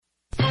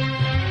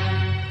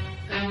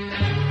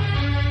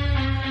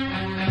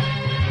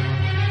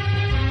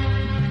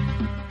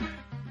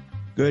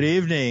Good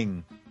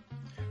evening.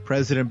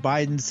 President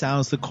Biden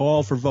sounds the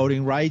call for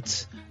voting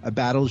rights. A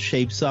battle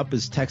shapes up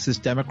as Texas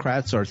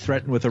Democrats are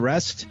threatened with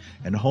arrest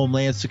and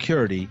Homeland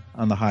Security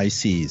on the high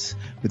seas.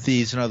 With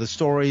these and other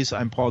stories,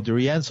 I'm Paul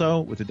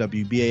DiRienzo with the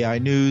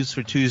WBAI News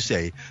for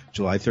Tuesday,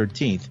 July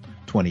 13th,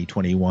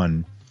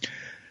 2021.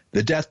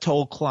 The death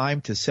toll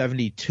climbed to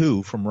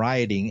 72 from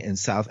rioting in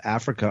South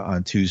Africa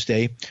on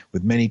Tuesday,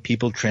 with many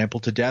people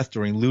trampled to death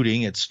during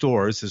looting at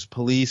stores as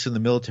police and the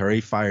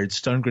military fired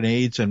stun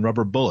grenades and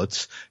rubber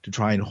bullets to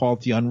try and halt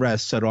the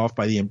unrest set off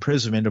by the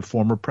imprisonment of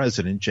former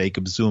President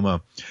Jacob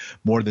Zuma.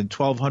 More than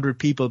 1,200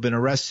 people have been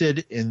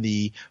arrested in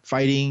the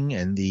fighting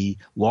and the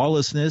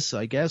lawlessness,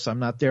 I guess, I'm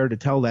not there to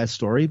tell that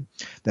story,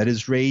 that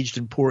has raged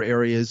in poor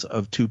areas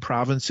of two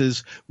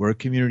provinces where a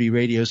community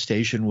radio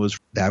station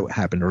that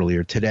happened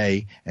earlier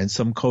today, and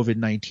some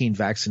COVID-19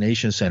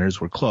 vaccination centers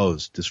were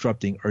closed,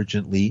 disrupting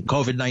urgently.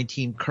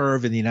 COVID-19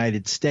 curve in the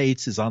United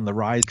States is on the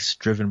rise,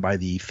 driven by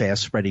the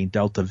fast-spreading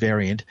Delta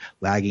variant,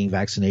 lagging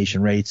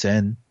vaccination rates,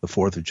 and the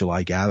 4th of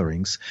July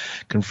gatherings.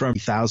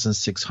 Confirmed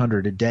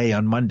 3,600 a day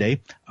on Monday,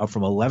 up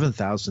from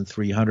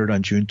 11,300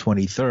 on June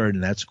 23rd,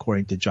 and that's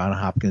according to Johns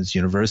Hopkins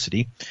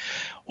University.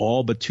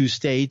 All but two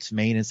states,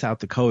 Maine and South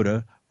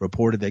Dakota,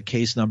 reported that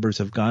case numbers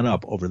have gone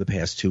up over the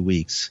past 2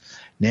 weeks.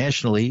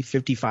 Nationally,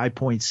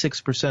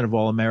 55.6% of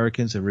all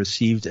Americans have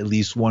received at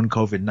least one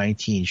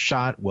COVID-19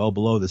 shot, well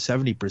below the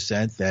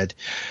 70% that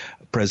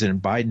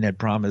President Biden had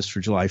promised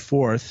for July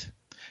 4th.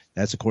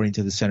 That's according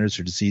to the Centers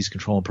for Disease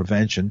Control and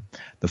Prevention.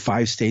 The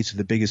 5 states with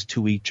the biggest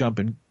 2-week jump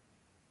in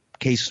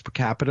cases per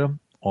capita,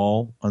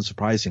 all,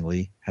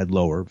 unsurprisingly, had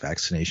lower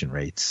vaccination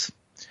rates.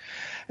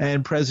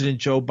 And President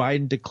Joe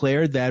Biden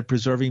declared that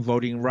preserving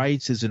voting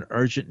rights is an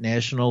urgent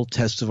national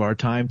test of our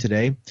time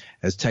today,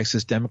 as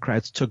Texas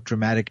Democrats took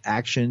dramatic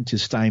action to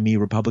stymie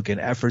Republican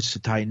efforts to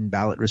tighten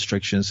ballot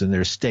restrictions in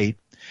their state.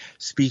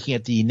 Speaking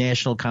at the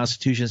National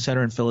Constitution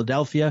Center in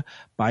Philadelphia,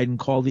 Biden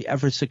called the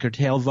efforts to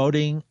curtail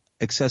voting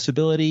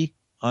accessibility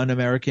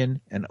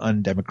un-American and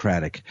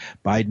undemocratic.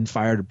 Biden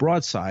fired a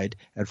broadside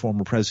at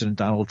former President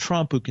Donald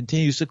Trump, who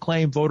continues to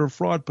claim voter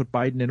fraud put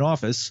Biden in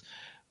office,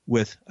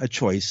 with a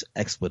choice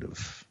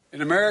expletive.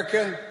 In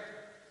America,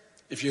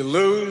 if you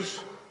lose,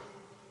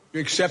 you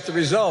accept the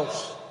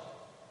results.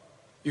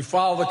 You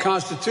follow the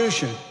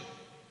Constitution.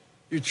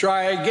 You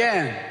try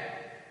again.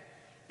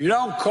 You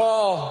don't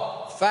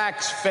call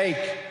facts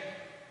fake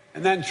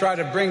and then try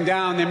to bring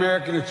down the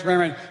American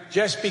experiment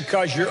just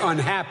because you're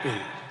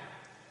unhappy.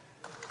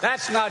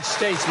 That's not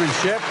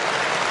statesmanship.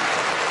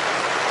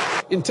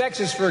 In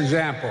Texas, for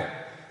example,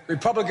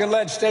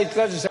 Republican-led state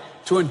legislature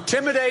to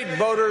intimidate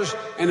voters,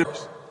 and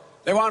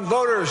they want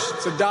voters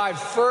to dive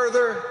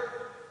further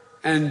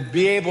and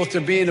be able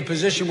to be in a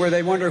position where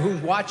they wonder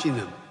who's watching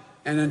them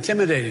and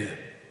intimidating them,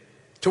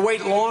 to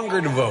wait longer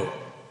to vote,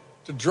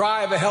 to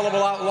drive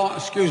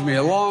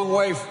a long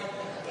way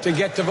to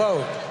get to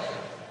vote.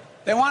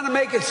 They want to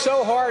make it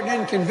so hard and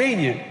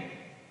inconvenient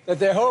that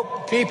they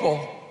hope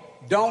people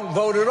don't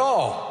vote at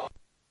all.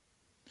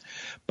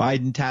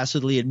 Biden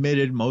tacitly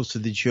admitted most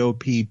of the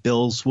GOP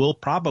bills will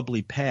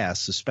probably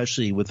pass,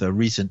 especially with a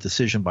recent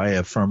decision by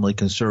a firmly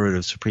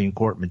conservative Supreme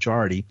Court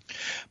majority.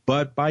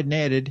 But Biden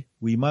added,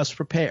 we must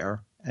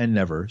prepare and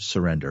never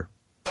surrender.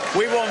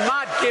 We will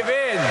not give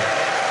in.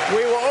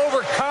 We will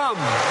overcome.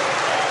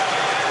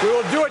 We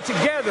will do it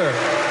together.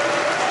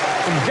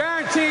 And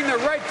guaranteeing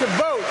the right to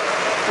vote,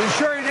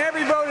 ensuring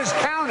every vote is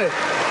counted,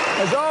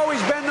 has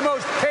always been the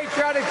most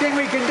patriotic thing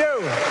we can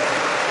do.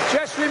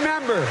 Just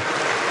remember,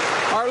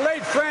 our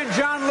late friend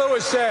John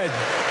Lewis said,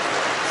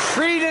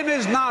 freedom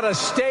is not a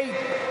state,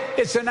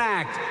 it's an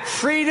act.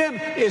 Freedom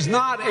is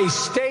not a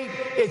state,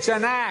 it's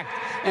an act.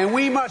 And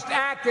we must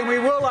act and we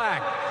will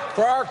act.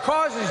 For our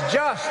cause is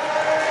just,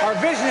 our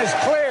vision is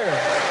clear,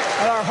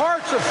 and our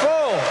hearts are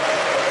full.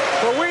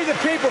 For we the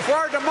people, for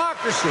our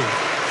democracy,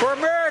 for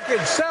America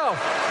itself,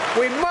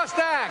 we must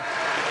act.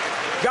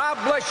 God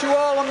bless you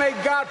all, and may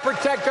God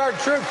protect our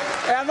troops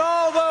and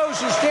all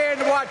those who stand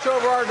to watch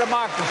over our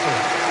democracy.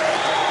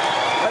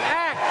 But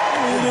act.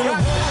 We've got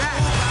to act.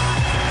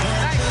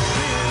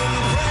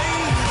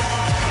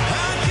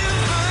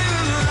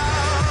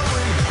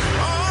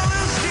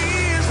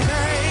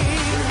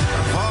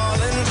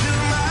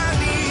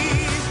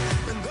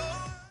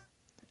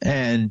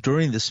 And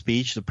during the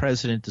speech, the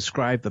president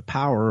described the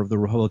power of the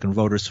Republican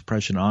voter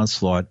suppression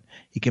onslaught.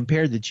 He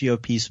compared the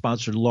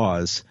GOP-sponsored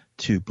laws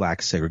to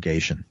black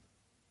segregation.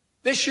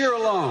 This year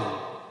alone,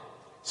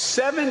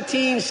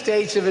 17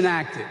 states have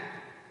enacted,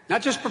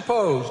 not just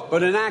proposed,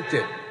 but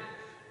enacted,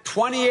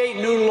 28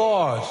 new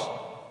laws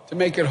to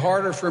make it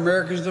harder for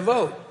Americans to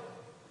vote.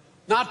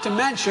 Not to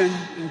mention,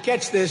 and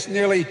catch this,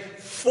 nearly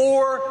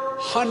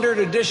 400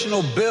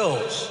 additional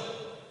bills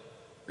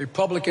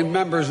Republican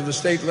members of the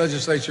state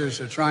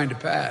legislatures are trying to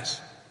pass.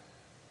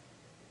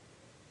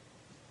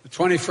 The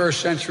 21st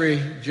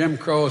century Jim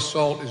Crow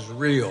assault is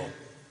real.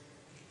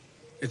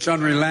 It's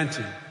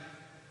unrelenting.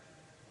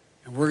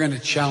 And we're going to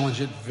challenge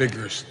it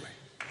vigorously.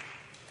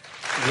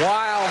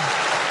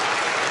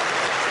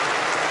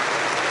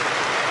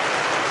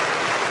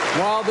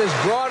 While this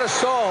broad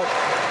assault...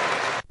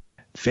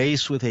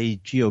 Faced with a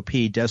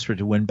GOP desperate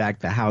to win back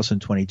the House in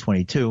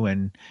 2022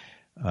 and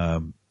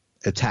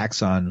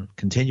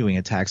continuing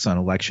attacks on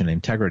election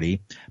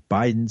integrity,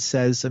 Biden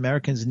says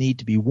Americans need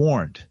to be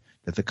warned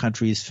that the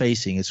country is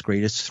facing its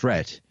greatest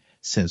threat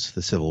since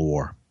the Civil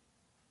War.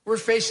 We're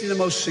facing the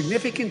most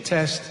significant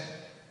test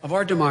of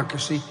our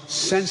democracy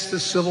since the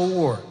Civil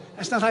War.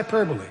 That's not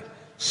hyperbole.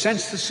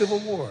 Since the Civil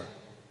War.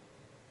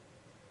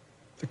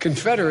 The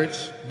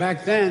Confederates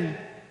back then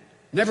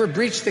never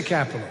breached the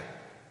Capitol,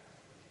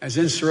 as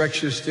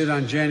insurrectionists did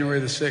on January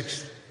the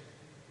 6th.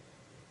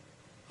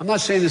 I'm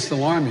not saying this to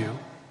alarm you.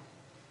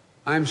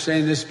 I'm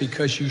saying this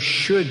because you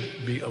should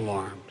be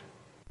alarmed.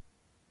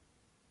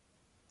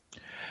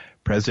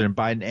 President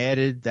Biden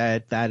added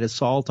that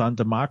assault on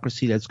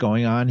democracy that's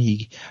going on,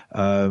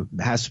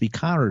 has to be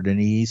countered, and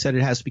he said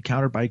it has to be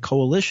countered by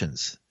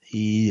coalitions.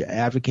 He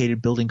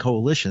advocated building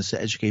coalitions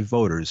to educate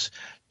voters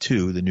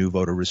to the new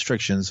voter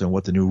restrictions and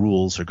what the new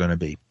rules are going to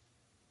be.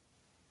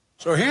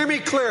 So hear me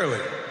clearly.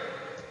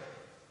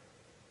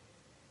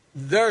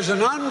 There's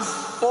an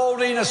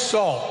unfolding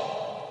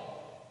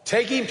assault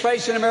taking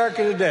place in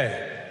America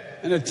today,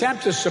 an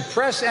attempt to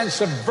suppress and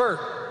subvert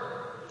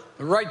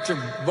the right to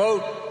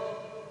vote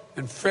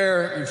and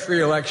fair and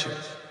free elections,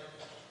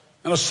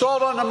 an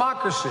assault on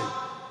democracy,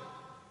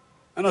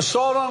 an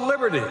assault on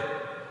liberty,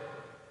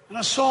 an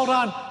assault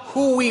on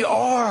who we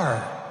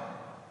are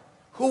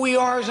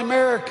as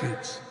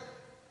Americans.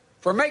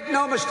 For make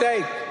no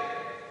mistake,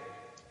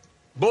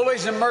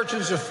 bullies and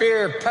merchants of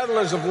fear,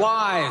 peddlers of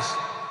lies,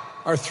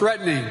 are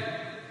threatening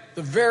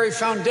the very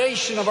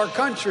foundation of our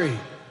country.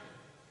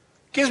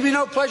 It gives me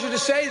no pleasure to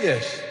say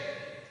this.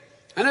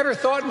 I never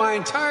thought in my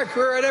entire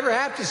career I'd ever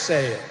have to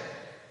say it.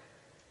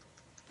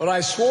 But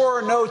I swore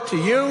an oath to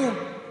you,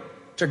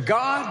 to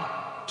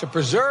God, to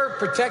preserve,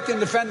 protect, and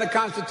defend the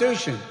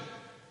Constitution.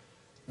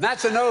 And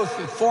that's an oath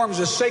that forms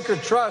a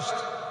sacred trust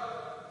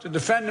to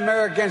defend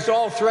America against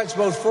all threats,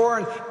 both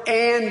foreign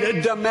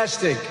and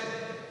domestic.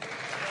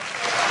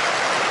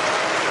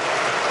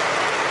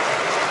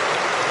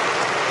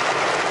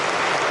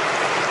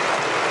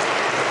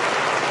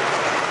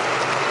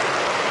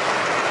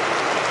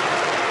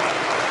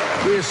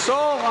 The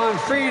assault on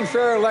free and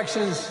fair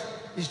elections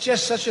is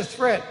just such a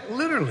threat,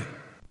 literally.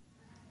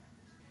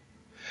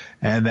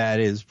 And that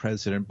is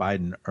President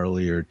Biden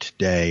earlier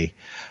today.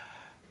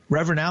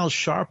 Reverend Al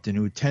Sharpton,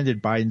 who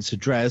attended Biden's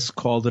address,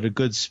 called it a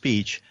good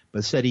speech,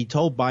 but said he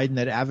told Biden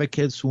that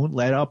advocates won't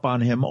let up on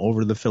him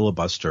over the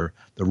filibuster,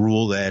 the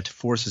rule that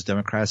forces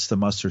Democrats to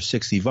muster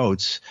 60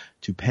 votes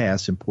to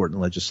pass important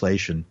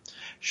legislation.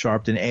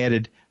 Sharpton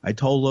added, I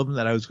told him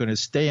that I was going to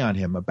stay on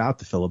him about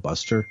the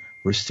filibuster.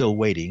 We're still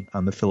waiting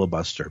on the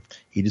filibuster.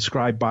 He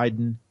described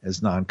Biden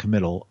as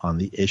noncommittal on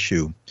the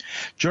issue.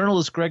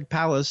 Journalist Greg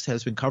Palast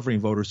has been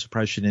covering voter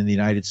suppression in the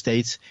United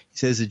States. He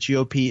says the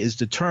GOP is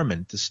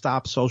determined to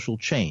stop social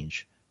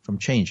change from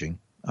changing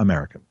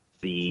America.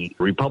 The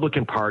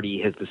Republican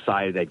Party has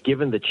decided that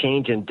given the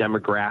change in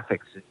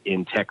demographics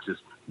in Texas,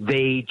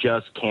 they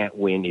just can't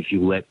win if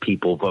you let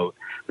people vote.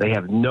 They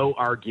have no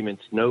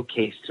arguments, no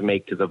case to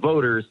make to the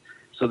voters,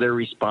 so their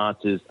response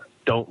is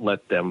don't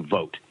let them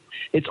vote.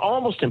 It's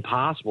almost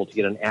impossible to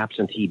get an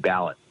absentee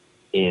ballot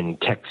in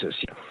Texas.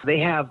 They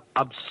have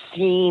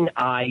obscene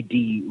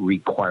ID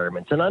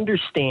requirements. And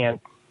understand,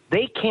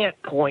 they can't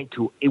point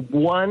to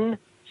one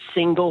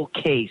single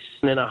case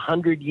in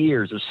 100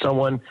 years of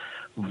someone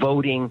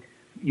voting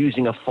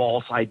using a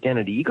false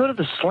identity. You go to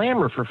the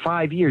slammer for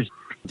 5 years.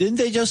 Didn't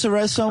they just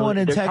arrest someone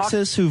in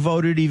Texas who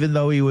voted even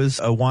though he was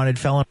a wanted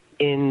felon?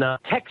 In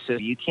Texas,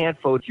 you can't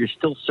vote if you're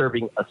still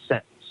serving a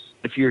sentence,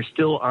 if you're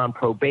still on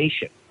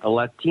probation. A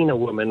Latina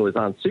woman was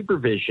on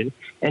supervision,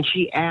 and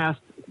she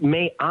asked,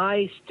 may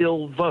I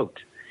still vote?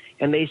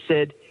 And they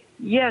said,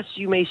 yes,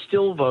 you may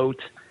still vote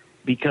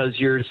because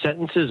your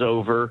sentence is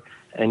over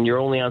and you're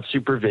only on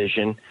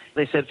supervision.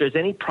 They said if there's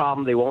any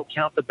problem, they won't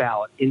count the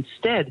ballot.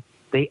 Instead,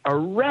 they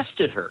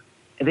arrested her,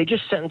 and they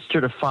just sentenced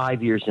her to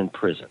 5 years in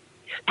prison.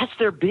 That's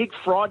their big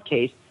fraud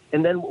case.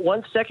 And then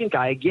one second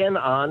guy, again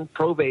on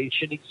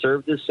probation, he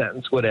served his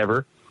sentence,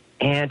 whatever,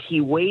 and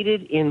he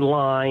waited in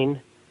line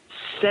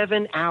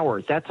 7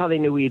 hours. That's how they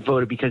knew he had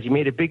voted, because he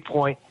made a big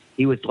point.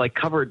 He was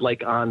covered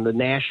on the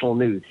national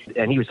news,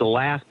 and he was the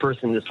last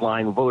person in this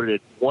line who voted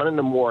at 1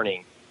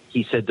 a.m.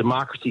 He said,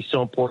 democracy is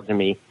so important to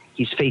me.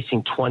 He's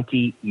facing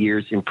 20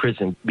 years in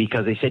prison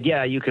because they said,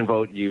 yeah, you can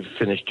vote. You've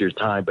finished your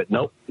time. But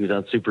nope, he was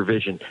on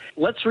supervision.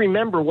 Let's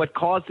remember what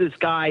caused this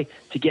guy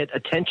to get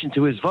attention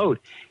to his vote.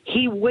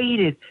 He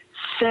waited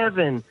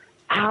 7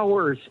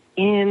 hours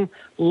in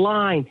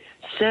line.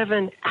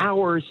 7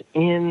 hours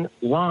in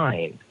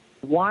line.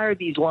 Why are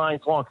these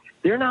lines long?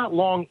 They're not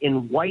long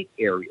in white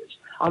areas.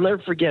 I'll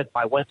never forget,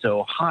 I went to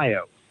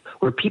Ohio,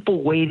 where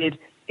people waited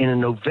in a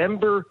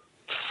November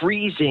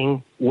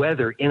freezing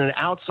weather in an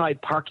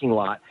outside parking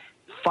lot,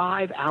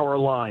 5-hour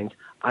lines.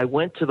 I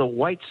went to the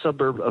white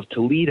suburb of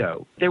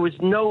Toledo. There was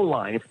no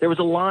line. There was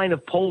a line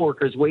of poll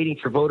workers waiting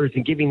for voters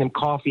and giving them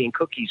coffee and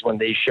cookies when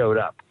they showed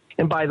up.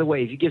 And by the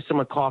way, if you give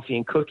someone coffee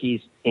and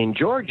cookies in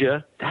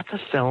Georgia, that's a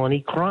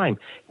felony crime.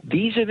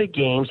 These are the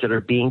games that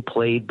are being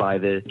played by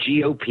the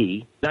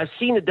GOP. And I've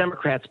seen the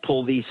Democrats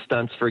pull these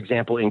stunts, for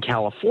example, in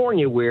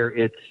California, where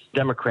it's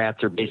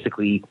Democrats are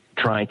basically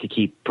trying to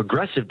keep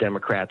progressive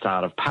Democrats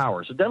out of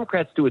power. So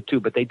Democrats do it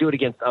too, but they do it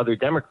against other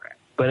Democrats.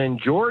 But in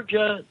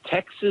Georgia,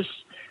 Texas,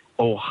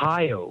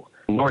 Ohio,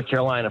 North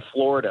Carolina,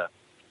 Florida,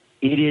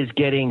 it is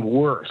getting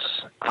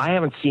worse. I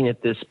haven't seen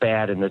it this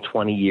bad in the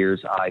 20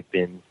 years I've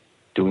been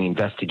doing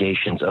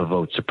investigations of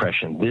vote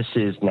suppression. This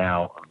is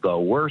now the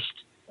worst,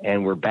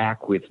 and we're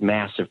back with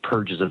massive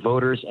purges of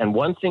voters. And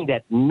one thing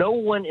that no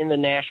one in the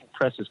national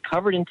press has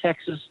covered in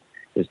Texas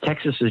is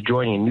Texas is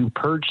joining a new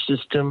purge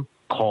system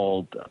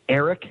called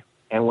ERIC.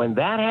 And when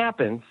that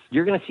happens,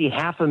 you're going to see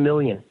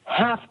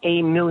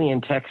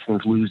 500,000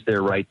 Texans lose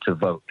their right to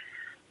vote.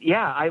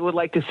 Yeah, I would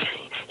like to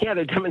see,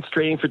 they're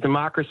demonstrating for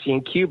democracy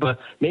in Cuba.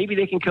 Maybe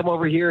they can come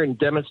over here and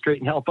demonstrate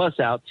and help us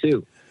out,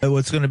 too.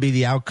 What's going to be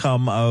the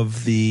outcome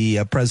of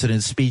the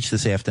president's speech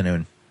this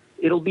afternoon?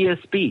 It'll be a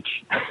speech.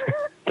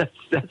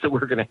 That's what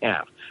we're going to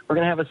have. We're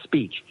going to have a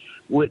speech.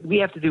 What we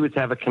have to do is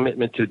have a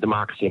commitment to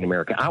democracy in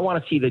America. I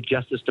want to see the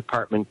Justice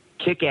Department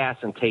kick ass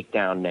and take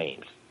down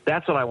names.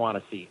 That's what I want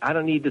to see. I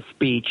don't need the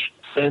speech.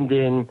 Send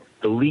in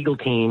the legal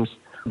teams.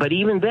 But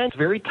even then, it's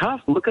very tough.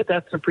 Look at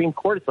that Supreme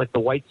Court. It's like the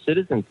White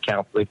Citizens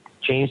Council. They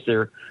changed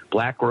their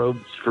black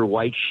robes for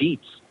white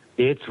sheets.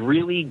 It's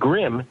really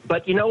grim.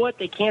 But you know what?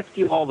 They can't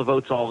steal all the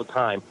votes all the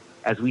time.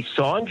 As we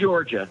saw in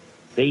Georgia,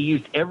 they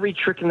used every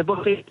trick in the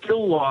book. They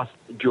still lost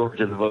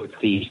Georgia the vote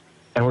thieves.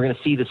 And we're going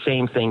to see the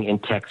same thing in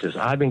Texas.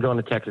 I've been going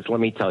to Texas. Let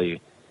me tell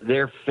you,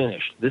 they're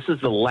finished. This is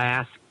the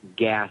last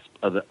gasp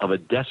of a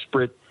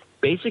desperate,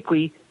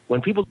 basically,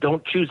 when people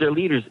don't choose their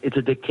leaders, it's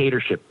a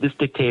dictatorship. This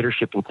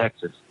dictatorship in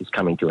Texas is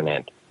coming to an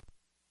end.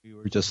 We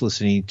were just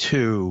listening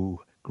to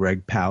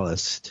Greg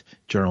Palast,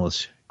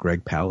 journalist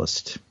Greg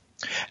Palast.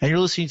 And you're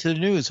listening to the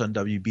news on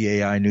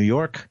WBAI New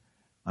York.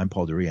 I'm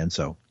Paul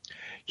DeRienzo.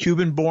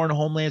 Cuban-born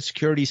Homeland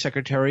Security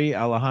Secretary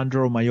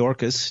Alejandro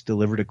Mayorkas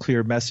delivered a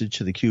clear message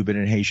to the Cuban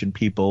and Haitian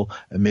people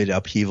amid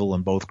upheaval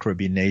in both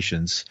Caribbean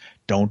nations.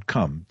 Don't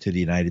come to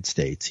the United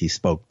States. He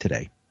spoke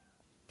today.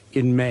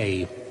 In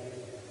May,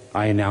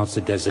 I announced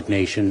the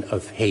designation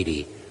of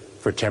Haiti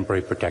for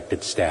Temporary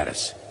Protected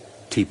Status,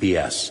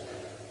 TPS,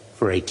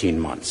 for 18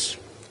 months.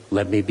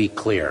 Let me be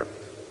clear.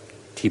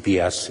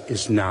 TPS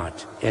is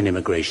not an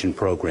immigration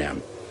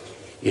program.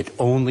 It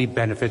only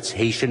benefits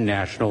Haitian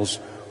nationals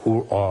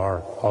who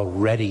are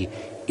already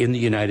in the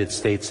United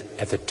States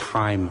at the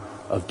time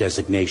of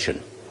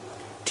designation.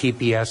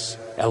 TPS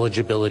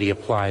eligibility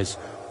applies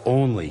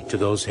only to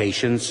those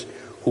Haitians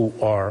who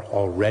are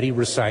already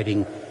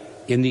residing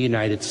in the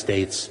United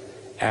States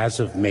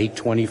as of May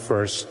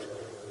 21st,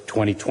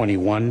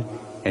 2021,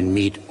 and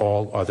meet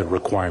all other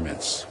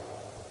requirements.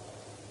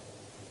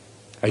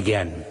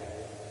 Again,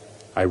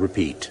 I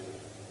repeat,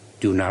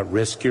 do not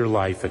risk your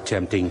life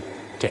attempting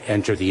to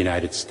enter the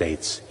United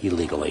States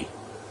illegally.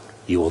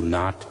 You will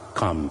not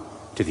come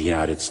to the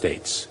United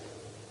States.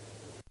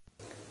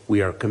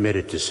 We are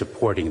committed to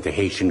supporting the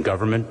Haitian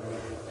government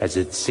as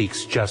it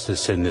seeks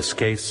justice in this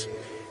case,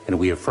 and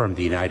we affirm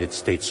the United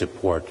States'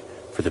 support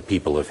for the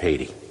people of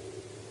Haiti.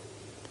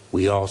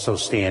 We also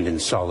stand in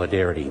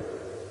solidarity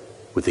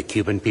with the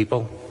Cuban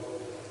people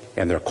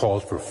and their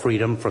calls for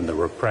freedom from the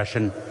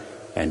repression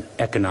and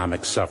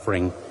economic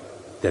suffering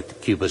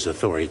that Cuba's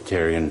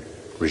authoritarian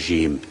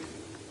regime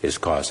is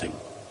causing.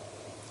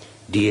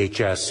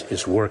 DHS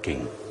is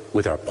working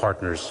with our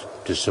partners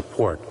to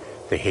support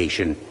the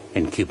Haitian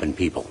and Cuban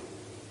people.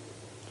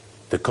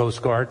 The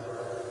Coast Guard,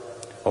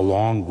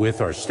 along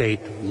with our state,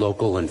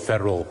 local, and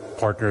federal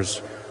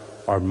partners,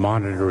 are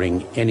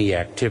monitoring any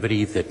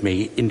activity that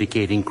may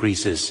indicate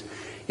increases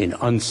in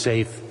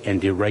unsafe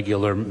and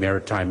irregular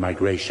maritime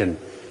migration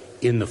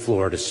in the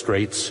Florida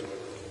Straits,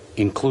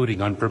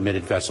 including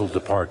unpermitted vessel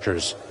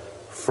departures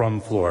from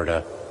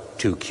Florida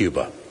to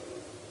Cuba.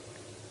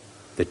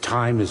 The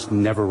time is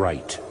never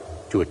right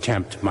to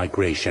attempt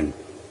migration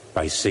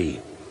by sea.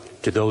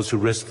 To those who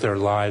risk their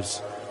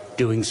lives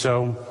doing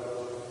so,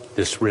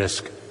 this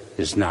risk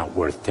is not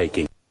worth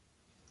taking.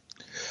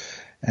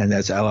 And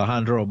that's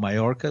Alejandro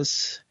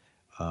Mayorkas.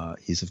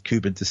 He's of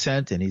Cuban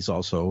descent, and he's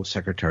also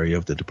Secretary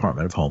of the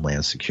Department of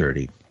Homeland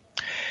Security.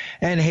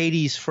 And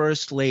Haiti's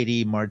First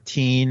Lady,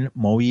 Martine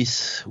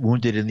Moïse,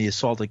 wounded in the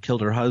assault that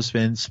killed her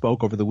husband,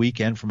 spoke over the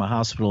weekend from a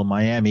hospital in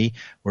Miami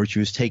where she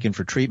was taken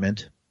for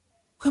treatment.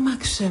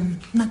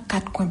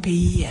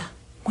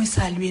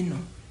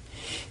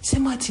 C'est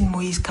Martine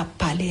Moïse qui a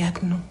parlé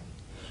avec nous.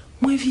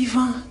 Moi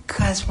vivant,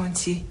 grâce mon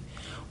Dieu.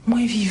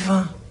 Moi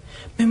vivant,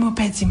 mais mon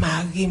père dit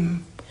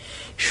Marim,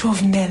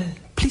 Chauvenel,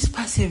 plus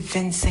passer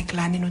 25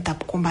 l'année nous t'a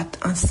combattre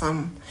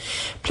ensemble.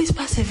 Plus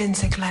passer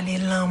 25 l'année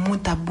là, moi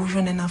t'a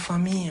bougeonner dans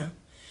famille.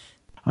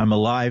 I'm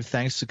alive,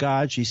 thanks to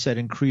God, she said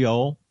in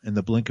Creole. In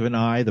the blink of an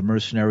eye, the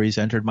mercenaries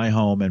entered my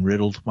home and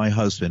riddled my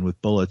husband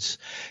with bullets.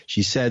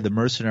 She said the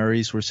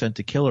mercenaries were sent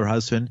to kill her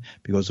husband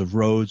because of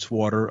roads,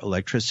 water,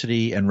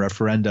 electricity, and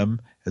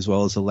referendum, as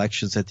well as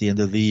elections at the end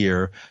of the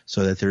year,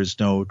 so that there is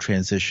no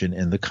transition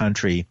in the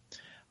country.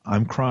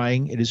 I'm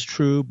crying, it is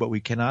true, but we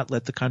cannot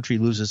let the country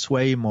lose its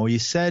way,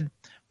 Moise said.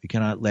 We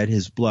cannot let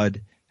his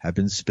blood have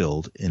been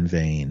spilled in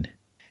vain.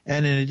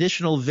 And an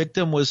additional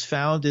victim was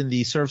found in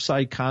the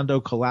Surfside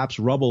condo collapse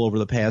rubble over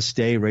the past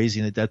day,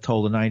 raising the death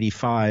toll to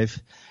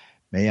 95.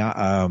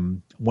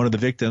 One of the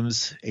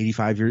victims,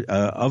 85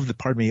 of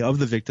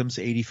the victims,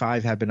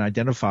 85 have been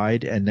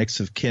identified, and next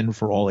of kin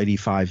for all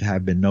 85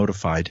 have been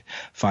notified.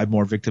 5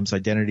 more victims'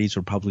 identities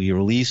were publicly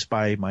released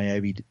by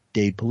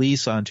Miami-Dade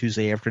police on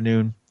Tuesday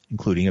afternoon,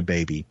 including a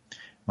baby.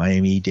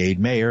 Miami-Dade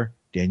Mayor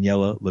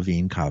Daniela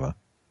Levine Cava.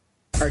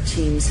 Our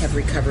teams have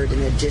recovered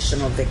an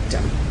additional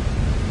victim.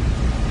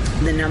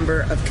 The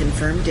number of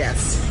confirmed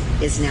deaths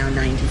is now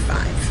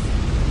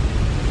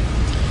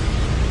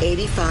 95.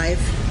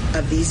 85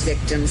 of these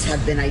victims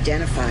have been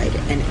identified,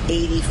 and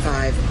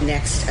 85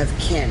 next of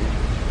kin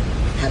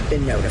have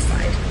been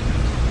notified.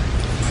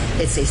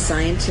 It's a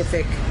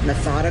scientific,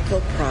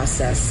 methodical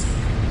process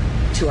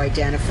to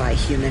identify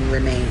human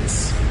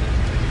remains.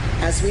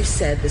 As we've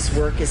said, this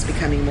work is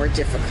becoming more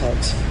difficult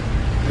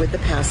with the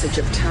passage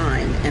of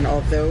time, and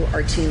although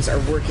our teams are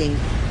working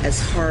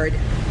as hard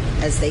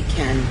as they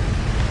can,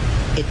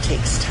 it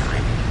takes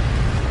time.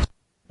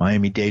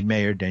 Miami-Dade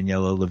Mayor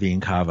Daniela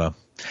Levine Cava.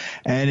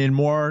 And in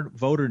more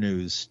voter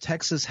news,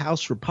 Texas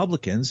House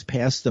Republicans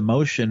passed a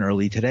motion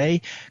early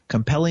today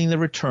compelling the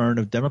return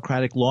of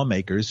Democratic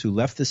lawmakers who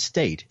left the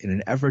state in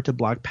an effort to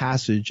block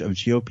passage of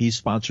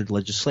GOP-sponsored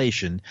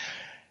legislation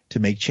to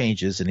make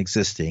changes in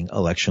existing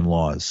election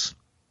laws.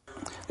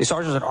 The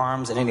sergeants at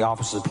arms and any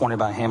officers appointed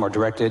by him are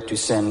directed to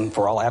send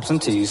for all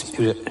absentees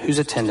whose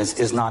attendance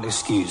is not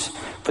excused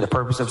for the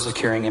purpose of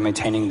securing and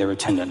maintaining their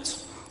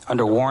attendance,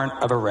 under warrant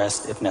of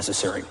arrest if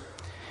necessary.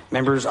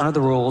 Members, under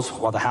the rules,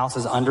 while the House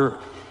is under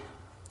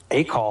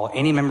a call,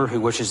 any member who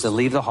wishes to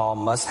leave the hall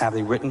must have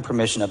the written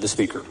permission of the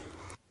Speaker.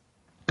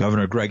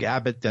 Governor Greg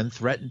Abbott then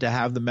threatened to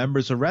have the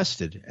members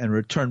arrested and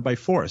returned by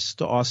force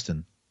to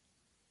Austin.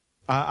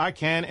 I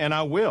can and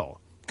I will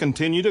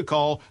continue to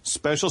call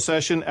special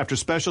session after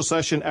special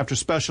session after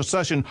special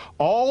session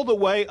all the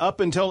way up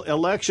until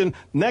election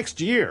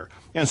next year.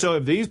 And so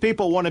if these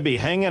people want to be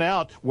hanging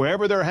out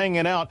wherever they're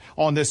hanging out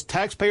on this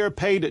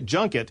taxpayer-paid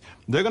junket,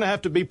 they're going to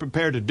have to be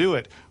prepared to do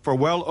it for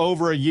well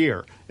over a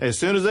year. As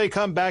soon as they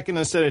come back in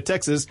the state of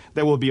Texas,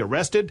 they will be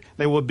arrested.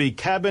 They will be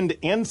cabined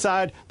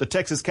inside the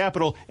Texas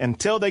Capitol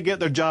until they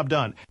get their job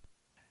done.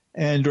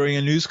 And during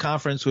a news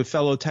conference with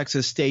fellow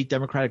Texas state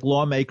Democratic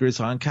lawmakers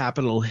on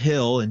Capitol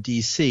Hill in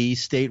D.C.,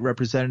 State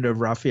Representative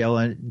Rafael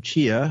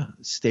Anchia,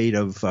 State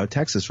of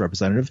Texas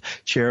Representative,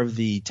 chair of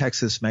the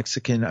Texas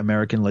Mexican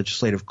American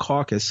Legislative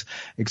Caucus,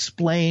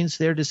 explains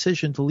their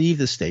decision to leave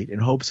the state in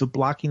hopes of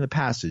blocking the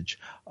passage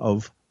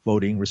of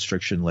voting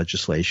restriction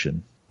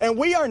legislation. And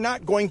we are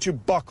not going to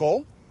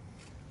buckle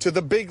to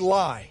the big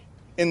lie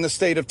in the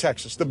state of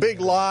Texas, the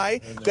big lie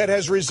that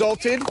has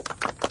resulted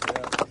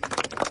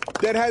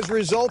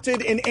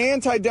in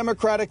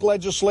anti-democratic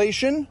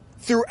legislation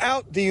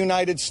throughout the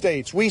United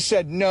States. We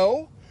said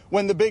no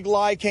when the big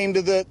lie came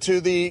to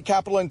the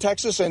Capitol in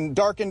Texas and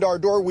darkened our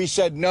door. We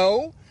said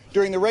no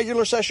during the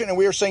regular session, and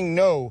we are saying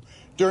no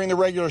during the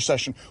regular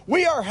session.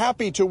 We are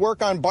happy to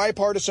work on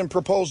bipartisan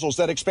proposals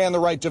that expand the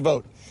right to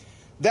vote,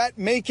 that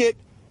make it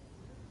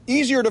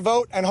easier to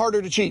vote and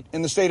harder to cheat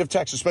in the state of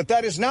Texas. But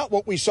that is not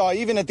what we saw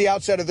even at the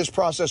outset of this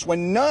process,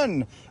 when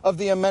none of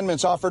the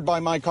amendments offered by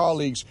my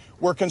colleagues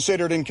were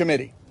considered in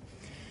committee.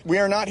 We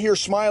are not here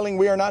smiling.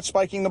 We are not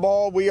spiking the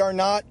ball. We are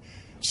not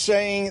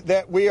saying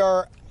that we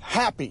are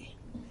happy.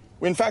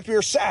 In fact, we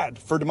are sad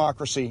for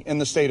democracy in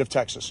the state of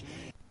Texas.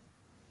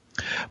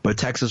 But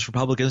Texas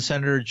Republican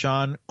Senator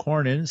John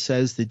Cornyn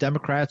says the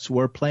Democrats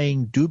were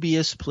playing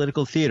dubious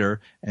political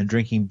theater and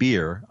drinking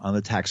beer on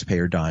the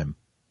taxpayer dime.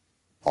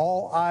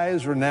 All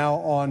eyes are now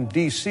on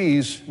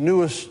D.C.'s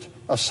newest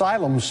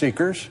asylum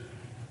seekers,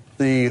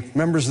 the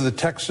members of the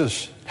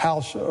Texas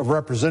House of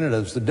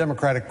Representatives, the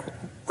Democratic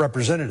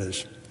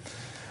representatives.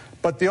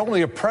 But the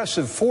only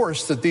oppressive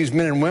force that these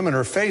men and women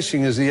are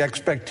facing is the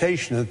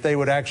expectation that they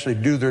would actually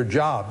do their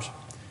jobs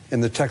in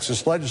the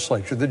Texas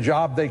legislature, the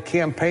job they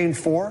campaigned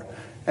for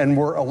and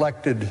were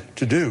elected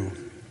to do.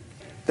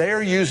 They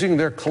are using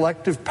their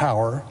collective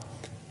power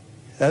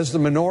as the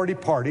minority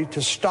party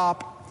to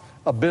stop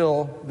a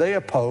bill they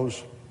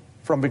oppose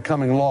from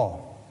becoming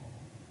law.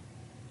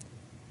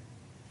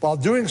 While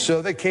doing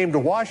so, they came to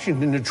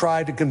Washington to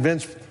try to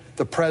convince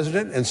the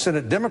president and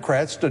Senate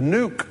Democrats to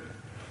nuke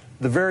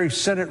the very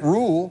Senate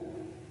rule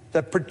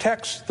that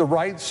protects the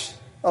rights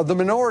of the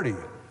minority.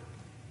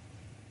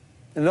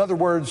 In other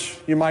words,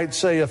 you might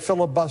say a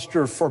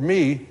filibuster for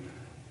me,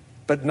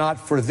 but not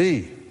for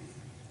thee.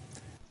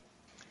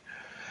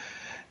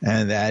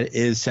 And that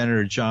is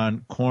Senator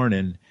John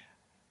Cornyn.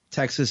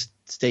 Texas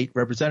State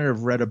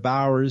Representative Retta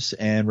Bowers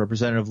and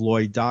Representative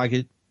Lloyd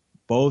Doggett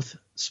both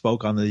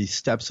spoke on the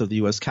steps of the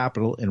U.S.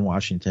 Capitol in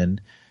Washington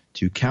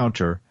to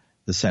counter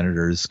the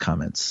senator's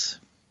comments.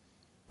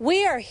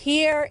 We are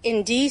here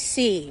in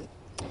D.C.,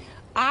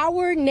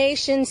 our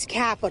nation's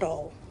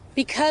capital,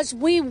 because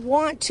we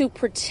want to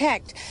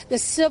protect the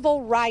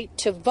civil right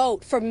to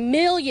vote for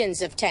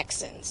millions of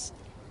Texans.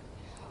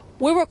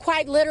 We were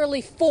quite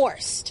literally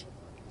forced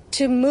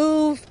to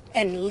move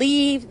and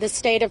leave the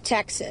state of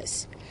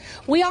Texas.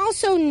 We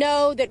also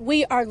know that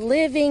we are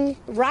living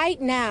right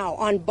now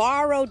on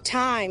borrowed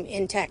time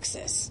in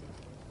Texas.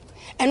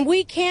 And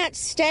we can't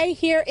stay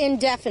here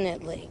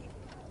indefinitely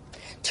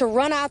to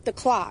run out the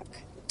clock,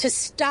 to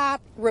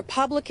stop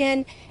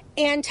Republican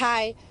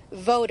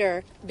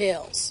anti-voter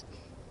bills.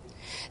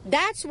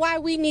 That's why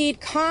we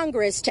need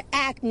Congress to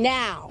act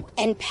now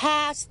and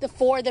pass the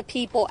For the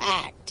People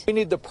Act. We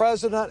need the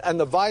president and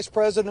the vice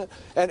president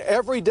and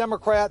every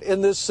Democrat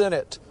in this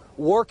Senate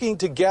working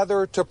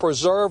together to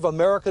preserve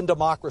American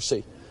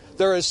democracy.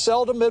 There has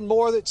seldom been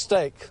more at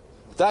stake.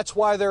 That's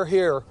why they're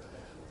here.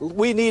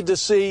 We need to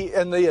see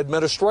in the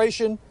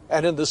administration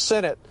and in the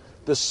Senate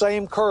the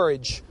same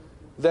courage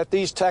that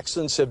these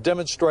Texans have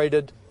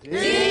demonstrated. Deep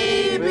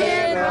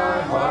in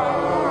our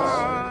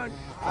hearts,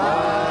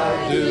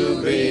 I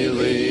do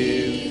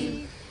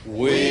believe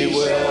we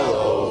will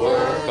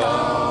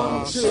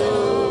overcome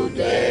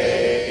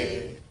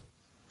today.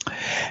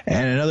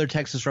 And another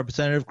Texas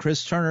representative,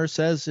 Chris Turner,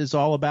 says it's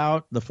all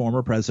about the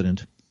former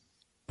president.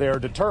 They're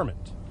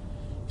determined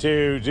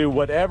to do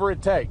whatever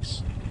it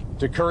takes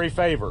to curry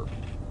favor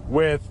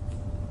with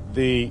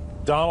the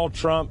Donald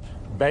Trump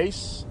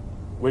base,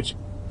 which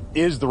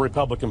is the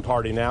Republican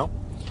Party now,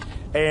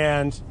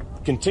 and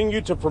continue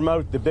to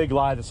promote the big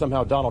lie that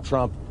somehow Donald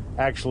Trump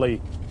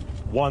actually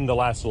won the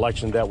last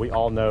election that we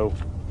all know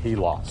he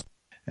lost.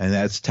 And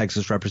that's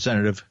Texas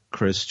Representative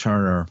Chris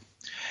Turner.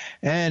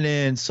 And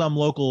in some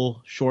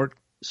local short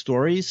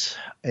stories,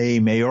 a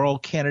mayoral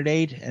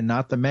candidate and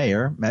not the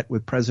mayor met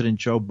with President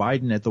Joe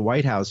Biden at the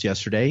White House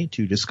yesterday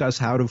to discuss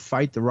how to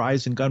fight the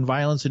rise in gun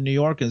violence in New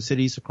York and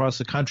cities across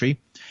the country.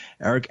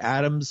 Eric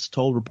Adams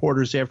told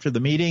reporters after the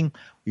meeting,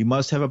 "We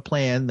must have a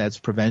plan that's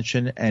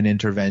prevention and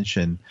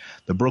intervention."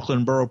 The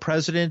Brooklyn borough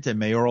president and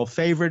mayoral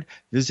favorite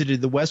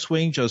visited the West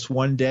Wing just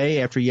one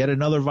day after yet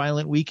another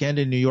violent weekend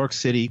in New York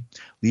City.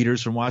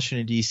 Leaders from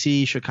Washington,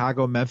 D.C.,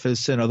 Chicago,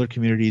 Memphis, and other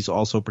communities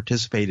also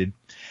participated.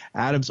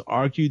 Adams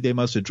argued they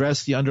must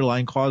address the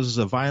underlying causes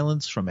of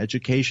violence, from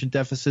education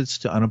deficits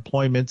to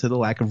unemployment to the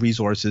lack of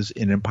resources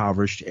in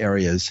impoverished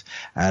areas.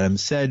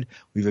 Adams said,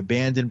 "We've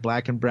abandoned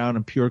black and brown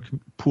and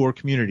poor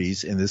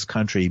communities in this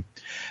country."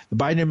 The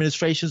Biden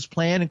administration's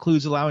plan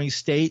includes allowing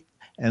state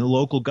and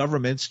local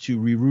governments to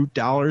reroute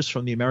dollars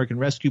from the American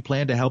Rescue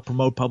Plan to help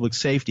promote public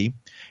safety.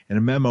 In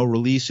a memo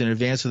released in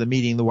advance of the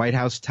meeting, the White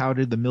House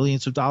touted the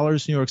millions of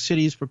dollars New York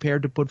City is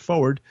prepared to put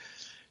forward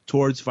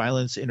towards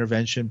violence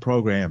intervention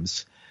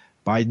programs.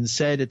 Biden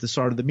said at the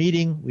start of the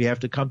meeting, "We have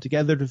to come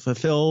together to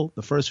fulfill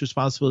the first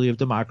responsibility of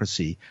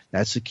democracy.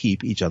 That's to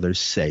keep each other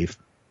safe."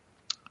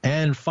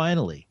 And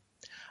finally,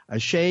 a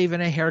shave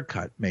and a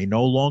haircut may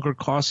no longer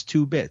cost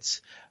 2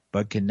 bits,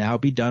 but can now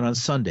be done on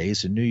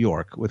Sundays in New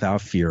York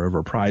without fear of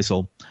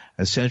reprisal.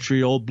 A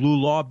century-old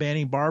blue law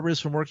banning barbers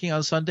from working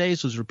on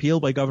Sundays was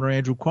repealed by Governor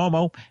Andrew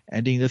Cuomo,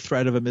 ending the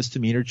threat of a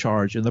misdemeanor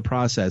charge in the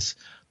process.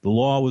 The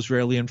law was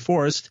rarely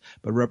enforced,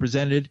 but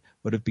represented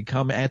what have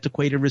become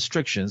antiquated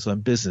restrictions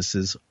on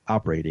businesses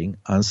operating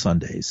on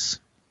Sundays.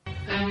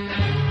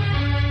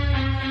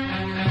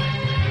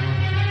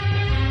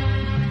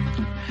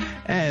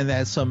 And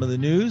that's some of the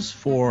news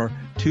for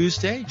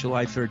Tuesday,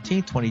 July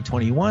 13th,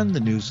 2021. The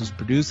news was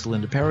produced by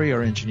Linda Perry.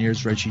 Our engineer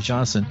is Reggie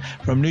Johnson.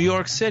 From New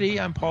York City,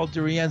 I'm Paul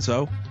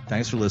DiRienzo.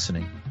 Thanks for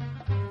listening.